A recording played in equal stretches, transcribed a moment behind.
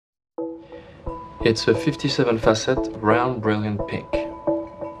It's a 57 facet, round, brilliant pink.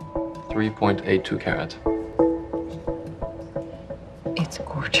 3.82 carat. It's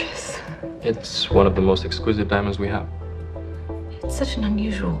gorgeous. It's one of the most exquisite diamonds we have. It's such an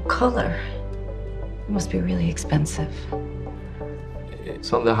unusual color. It must be really expensive.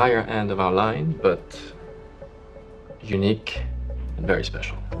 It's on the higher end of our line, but unique and very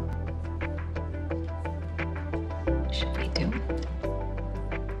special. Should we do it?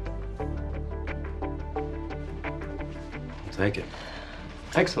 Take it.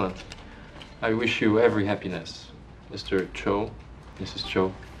 Excellent. I wish you every happiness, Mr. Cho, Mrs.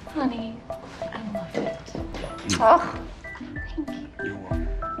 Cho. Honey, I love it. Oh, thank you. You're welcome.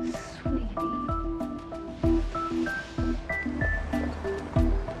 Sweetie.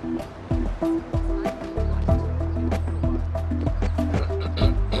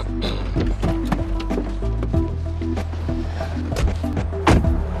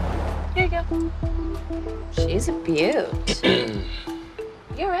 Here you go. She's a beaut.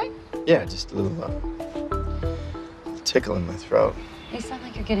 You all right? Yeah, just a little tickle in my throat. You sound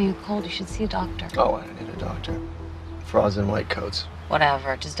like you're getting a cold. You should see a doctor. Oh, I don't need a doctor. Frauds in white coats.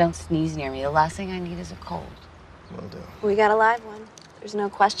 Whatever. Just don't sneeze near me. The last thing I need is a cold. Will do. We got a live one. There's no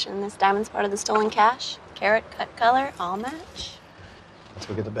question. This diamond's part of the stolen cash. Carat, cut color, all match. Let's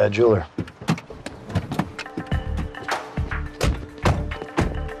go get the bad jeweler.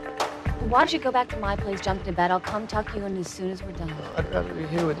 Why don't you go back to my place, jump into bed? I'll come tuck you in as soon as we're done. I'd rather be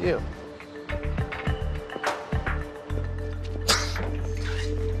here with you.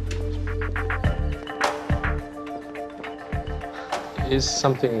 Is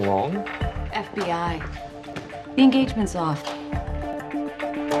something wrong? FBI. The engagement's off.